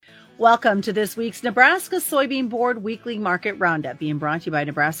Welcome to this week's Nebraska Soybean Board Weekly Market Roundup, being brought to you by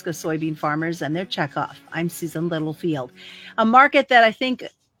Nebraska soybean farmers and their checkoff. I'm Susan Littlefield. A market that I think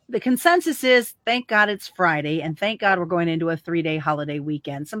the consensus is, thank God it's Friday, and thank God we're going into a 3-day holiday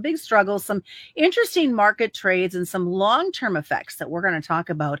weekend. Some big struggles, some interesting market trades, and some long-term effects that we're going to talk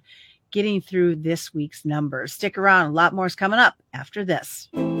about getting through this week's numbers. Stick around, a lot more is coming up after this.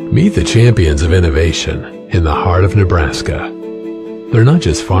 Meet the champions of innovation in the heart of Nebraska. They're not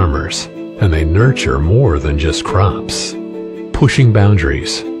just farmers, and they nurture more than just crops, pushing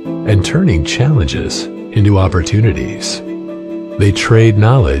boundaries and turning challenges into opportunities. They trade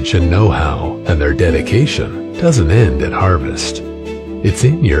knowledge and know-how, and their dedication doesn't end at harvest. It's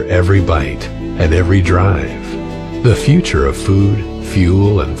in your every bite and every drive. The future of food,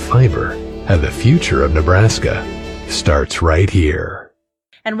 fuel, and fiber, and the future of Nebraska starts right here.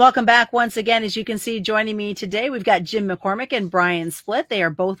 And welcome back once again. As you can see, joining me today, we've got Jim McCormick and Brian Splitt. They are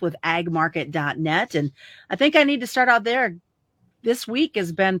both with agmarket.net. And I think I need to start out there. This week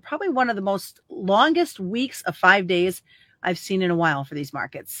has been probably one of the most longest weeks of 5 days I've seen in a while for these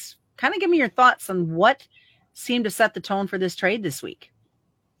markets. Kind of give me your thoughts on what seemed to set the tone for this trade this week.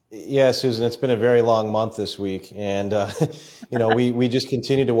 Yeah, Susan, it's been a very long month this week. And, we just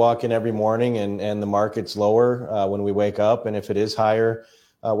continue to walk in every morning and the market's lower when we wake up. And if it is higher,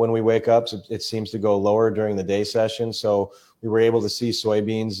 when we wake up, it seems to go lower during the day session. So we were able to see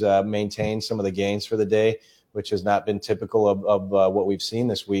soybeans maintain some of the gains for the day, which has not been typical of what we've seen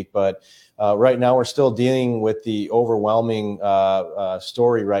this week. But right now, we're still dealing with the overwhelming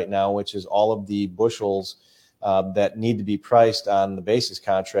story right now, which is all of the bushels that need to be priced on the basis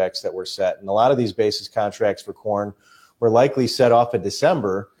contracts that were set. And a lot of these basis contracts for corn were likely set off in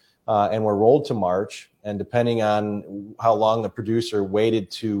December and were rolled to March. And depending on how long the producer waited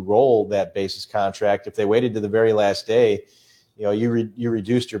to roll that basis contract, if they waited to the very last day, you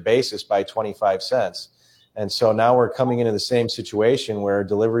reduced your basis by 25 cents. And so now we're coming into the same situation where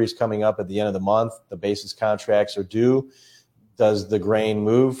deliveries coming up at the end of the month, the basis contracts are due. Does the grain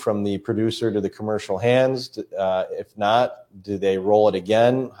move from the producer to the commercial hands? If not, do they roll it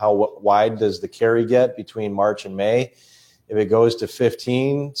again? How wide does the carry get between March and May? If it goes to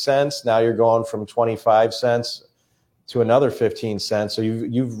 15 cents, now you're going from 25 cents to another 15 cents. So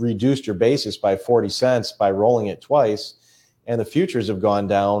you've reduced your basis by 40 cents by rolling it twice, and the futures have gone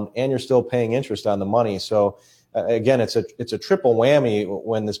down, and you're still paying interest on the money. So again, it's a triple whammy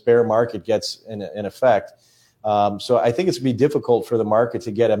when this bear market gets in effect. So I think it's going to be difficult for the market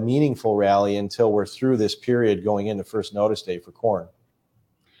to get a meaningful rally until we're through this period going into first notice day for corn.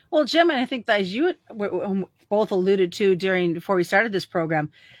 Well, Jim, and I think that as you both alluded to before we started this program,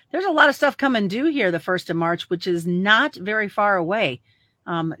 there's a lot of stuff coming due here the 1st of March, which is not very far away,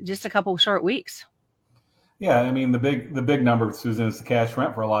 just a couple short weeks. Yeah, I mean, the big number, Susan, is the cash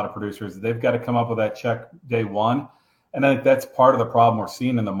rent for a lot of producers. They've got to come up with that check day one. And I think that's part of the problem we're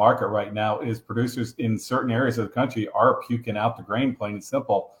seeing in the market right now is producers in certain areas of the country are puking out the grain, plain and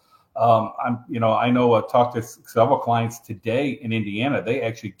simple. I know I talked to several clients today in Indiana. They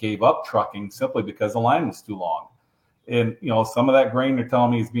actually gave up trucking simply because the line was too long. And, some of that grain they're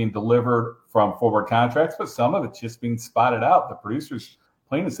telling me is being delivered from forward contracts, but some of it's just being spotted out. The producers,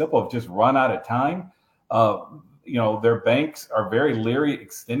 plain and simple, have just run out of time. Their banks are very leery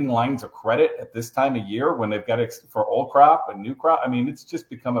extending lines of credit at this time of year when they've got for old crop and new crop. I mean, it's just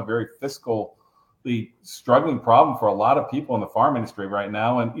become a very fiscally struggling problem for a lot of people in the farm industry right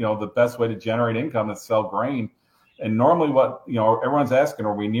now. And, the best way to generate income is sell grain. And normally what, everyone's asking,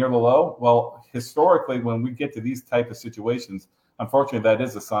 are we near the low? Well, historically, when we get to these type of situations, unfortunately, that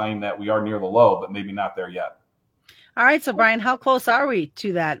is a sign that we are near the low, but maybe not there yet. All right. So, Brian, how close are we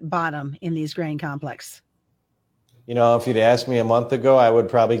to that bottom in these grain complex? If you'd asked me a month ago, I would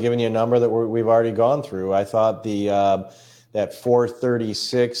probably given you a number that we've already gone through. I thought that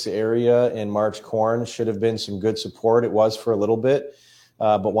 436 area in March corn should have been some good support. It was for a little bit,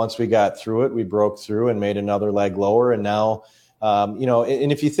 but once we got through it, we broke through and made another leg lower. And now,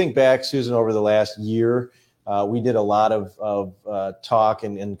 and if you think back, Susan, over the last year, we did a lot of talk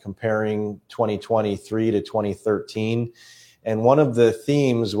and comparing 2023 to 2013. And one of the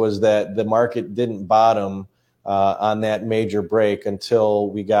themes was that the market didn't bottom on that major break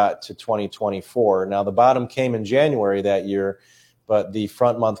until we got to 2024. Now, the bottom came in January that year, but the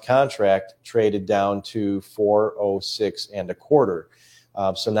front month contract traded down to 406 1/4.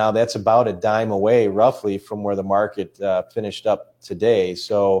 So now that's about a dime away, roughly, from where the market finished up today.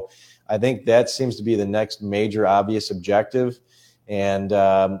 So I think that seems to be the next major obvious objective. And,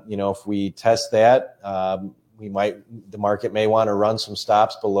 if we test that, the market may want to run some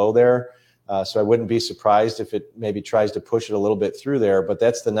stops below there. So I wouldn't be surprised if it maybe tries to push it a little bit through there, but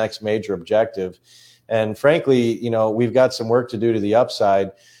that's the next major objective. And frankly, we've got some work to do to the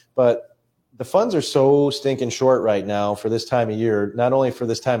upside, but the funds are so stinking short right now for this time of year, not only for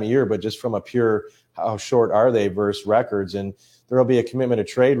this time of year, but just from a pure how short are they versus records. And there will be a commitment to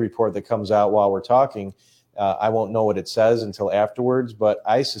trade report that comes out while we're talking. I won't know what it says until afterwards, but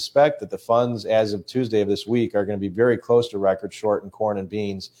I suspect that the funds as of Tuesday of this week are going to be very close to record short in corn and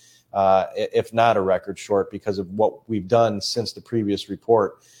beans, if not a record short, because of what we've done since the previous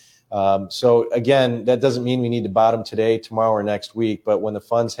report. So again, that doesn't mean we need to bottom today, tomorrow, or next week, but when the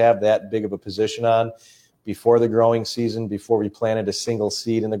funds have that big of a position on before the growing season, before we planted a single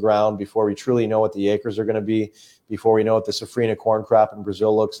seed in the ground, before we truly know what the acres are going to be, before we know what the safrinha corn crop in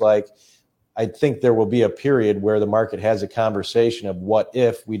Brazil looks like, I think there will be a period where the market has a conversation of what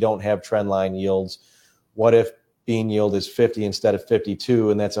if we don't have trend line yields, what if bean yield is 50 instead of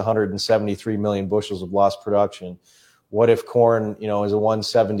 52, and that's 173 million bushels of lost production. What if corn, is a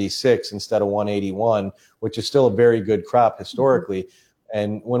 176 instead of 181, which is still a very good crop historically.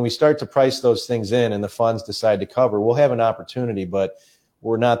 And when we start to price those things in and the funds decide to cover, we'll have an opportunity, but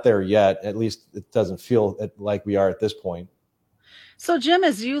we're not there yet. At least it doesn't feel like we are at this point. So, Jim,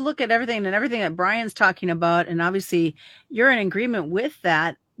 as you look at everything that Brian's talking about, and obviously you're in agreement with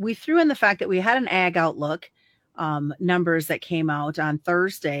that, we threw in the fact that we had an ag outlook numbers that came out on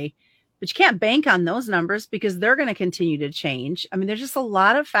Thursday, but you can't bank on those numbers because they're going to continue to change. I mean, there's just a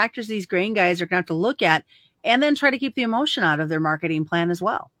lot of factors these grain guys are going to have to look at and then try to keep the emotion out of their marketing plan as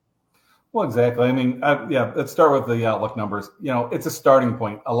well. Well, exactly. I mean, let's start with the outlook numbers. It's a starting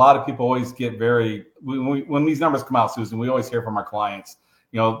point. A lot of people always get when these numbers come out, Susan, we always hear from our clients,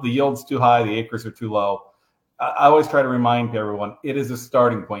 the yield's too high, the acres are too low. I always try to remind everyone, it is a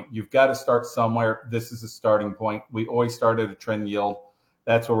starting point. You've got to start somewhere. This is a starting point. We always start at a trend yield.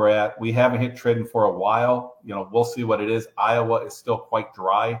 That's where we're at. We haven't hit trend for a while. We'll see what it is. Iowa is still quite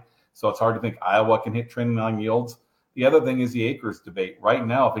dry, so it's hard to think Iowa can hit trend on yields. The other thing is the acres debate. Right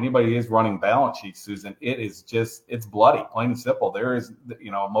now, if anybody is running balance sheets, Susan, it's bloody, plain and simple. There is,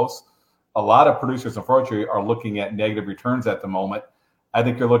 a lot of producers unfortunately are looking at negative returns at the moment. I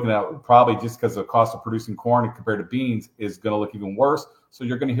think you're looking at probably just because the cost of producing corn compared to beans is going to look even worse. So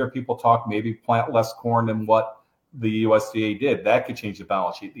you're going to hear people talk maybe plant less corn than what the USDA did. That could change the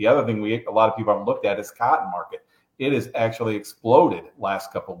balance sheet. The other thing a lot of people haven't looked at is cotton market. It has actually exploded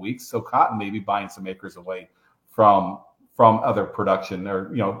last couple of weeks. So cotton may be buying some acres away from other production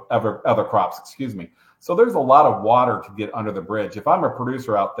or other crops, excuse me. So there's a lot of water to get under the bridge. If I'm a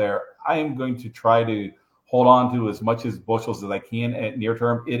producer out there, I am going to try to hold on to as much as bushels as I can at near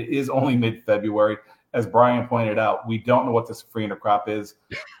term. It is only mid-February. As Brian pointed out, we don't know what the safrinha crop is.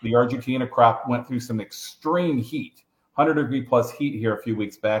 The Argentina crop went through some extreme heat, 100-degree plus heat here a few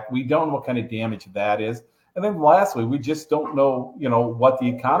weeks back. We don't know what kind of damage that is. And then lastly, we just don't know, what the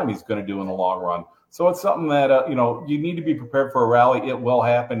economy is going to do in the long run. So it's something that, you need to be prepared for a rally. It will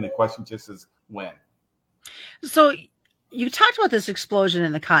happen. The question just is when. So you talked about this explosion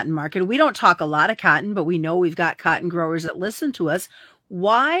in the cotton market. We don't talk a lot of cotton, but we know we've got cotton growers that listen to us.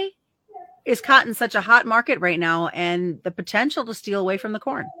 Why is cotton such a hot market right now and the potential to steal away from the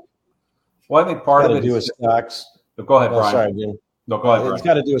corn? Well, I think part of it is stocks. Go ahead, Brian. Sorry, Jim. No, go ahead, Brian. It's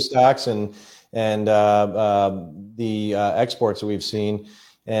got to do with stocks and the exports that we've seen.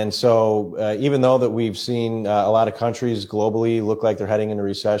 And so even though that we've seen a lot of countries globally look like they're heading into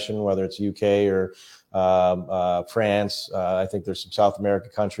recession, whether it's UK or France, I think there's some South America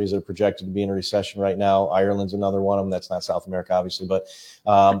countries that are projected to be in a recession right now. Ireland's another one of them. That's not South America, obviously, but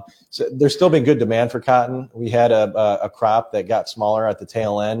so there's still been good demand for cotton. We had a crop that got smaller at the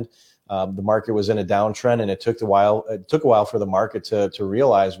tail end. The market was in a downtrend, and it took a while for the market to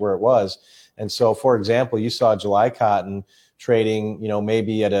realize where it was. And so, for example, you saw July cotton trading,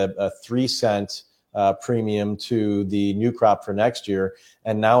 maybe at a 3-cent premium to the new crop for next year.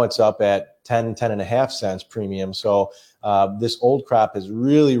 And now it's up at 10.5 cents premium. So this old crop has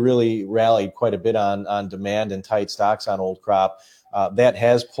really, really rallied quite a bit on demand and tight stocks on old crop. That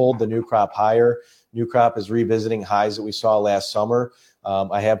has pulled the new crop higher. New crop is revisiting highs that we saw last summer.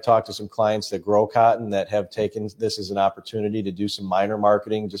 I have talked to some clients that grow cotton that have taken this as an opportunity to do some minor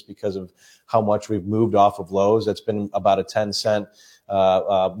marketing just because of how much we've moved off of lows. That's been about a 10-cent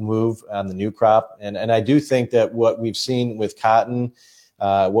move on the new crop. And I do think that what we've seen with cotton,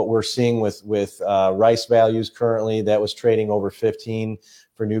 what we're seeing with rice values currently, that was trading over 15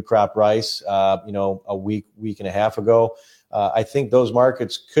 for new crop rice, a week and a half ago. I think those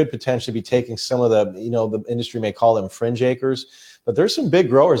markets could potentially be taking some of the industry may call them fringe acres. But there's some big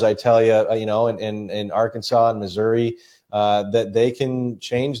growers, I tell you, in Arkansas and Missouri, that they can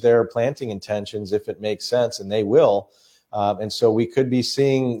change their planting intentions if it makes sense, and they will. And so we could be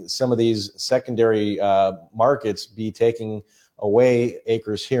seeing some of these secondary markets be taking away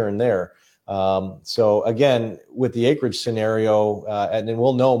acres here and there. So again, with the acreage scenario, and then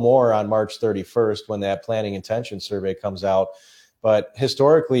we'll know more on March 31st when that planting intention survey comes out. But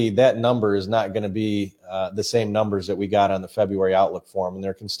historically, that number is not going to be the same numbers that we got on the February outlook form, and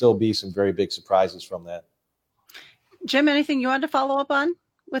there can still be some very big surprises from that. Jim, anything you wanted to follow up on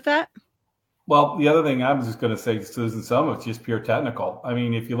with that? Well, the other thing I was just going to say, Susan, some of it's just pure technical. I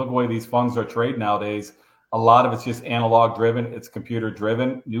mean, if you look at the way these funds are traded nowadays, a lot of it's just analog driven. It's computer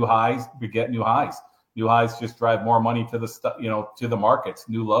driven. New highs, we get new highs. New highs just drive more money to to the markets.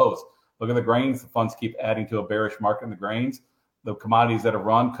 New lows. Look at the grains. The funds keep adding to a bearish market in the grains. The commodities that have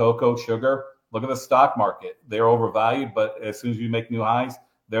run, cocoa, sugar. Look at the stock market. They're overvalued, but as soon as you make new highs,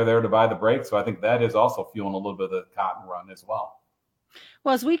 they're there to buy the break. So I think that is also fueling a little bit of the cotton run as well.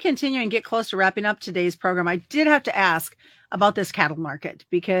 Well, as we continue and get close to wrapping up today's program, I did have to ask about this cattle market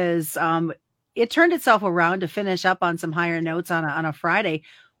because it turned itself around to finish up on some higher notes on a Friday.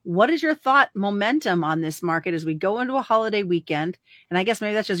 What is your thought momentum on this market as we go into a holiday weekend? And I guess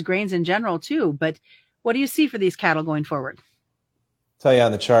maybe that's just grains in general too, but what do you see for these cattle going forward? Tell you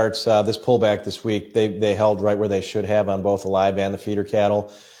on the charts, this pullback this week, they held right where they should have on both the live and the feeder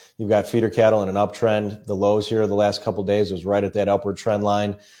cattle. You've got feeder cattle in an uptrend. The lows here the last couple of days was right at that upward trend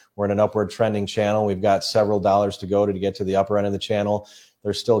line. We're in an upward trending channel. We've got several dollars to go to get to the upper end of the channel.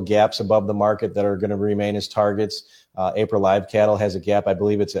 There's still gaps above the market that are going to remain as targets. April live cattle has a gap. I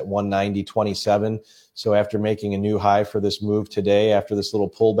believe it's at 190.27. So after making a new high for this move today, after this little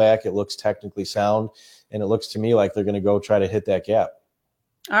pullback, it looks technically sound. And it looks to me like they're going to go try to hit that gap.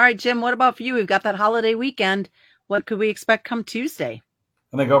 All right, Jim, what about for you? We've got that holiday weekend. What could we expect come Tuesday?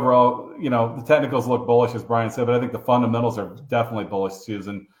 I think overall, the technicals look bullish, as Brian said, but I think the fundamentals are definitely bullish,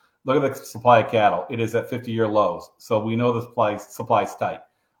 Susan. Look at the supply of cattle. It is at 50-year lows. So we know the supply is tight.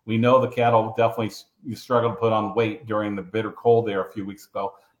 We know the cattle definitely struggled to put on weight during the bitter cold there a few weeks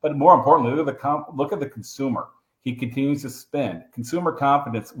ago. But more importantly, look at the consumer. He continues to spend. Consumer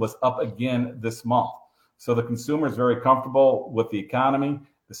confidence was up again this month. So the consumer is very comfortable with the economy.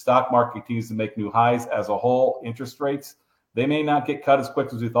 The stock market continues to make new highs as a whole. Interest rates, they may not get cut as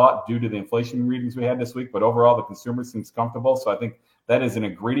quick as we thought due to the inflation readings we had this week, but overall the consumer seems comfortable. So I think that is an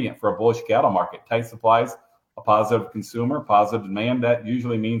ingredient for a bullish cattle market. Tight supplies, a positive consumer, positive demand. That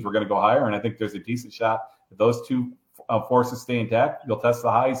usually means we're going to go higher. And I think there's a decent shot if those two forces stay intact, you'll test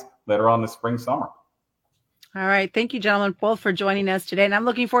the highs later on this spring, summer. All right. Thank you, gentlemen, both for joining us today. And I'm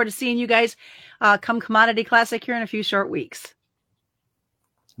looking forward to seeing you guys come Commodity Classic here in a few short weeks.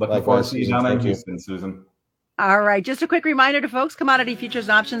 Looking forward to seeing you down there in Houston, Susan. All right. Just a quick reminder to folks, commodity futures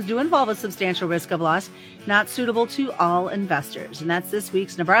and options do involve a substantial risk of loss, not suitable to all investors. And that's this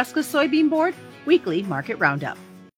week's Nebraska Soybean Board Weekly Market Roundup.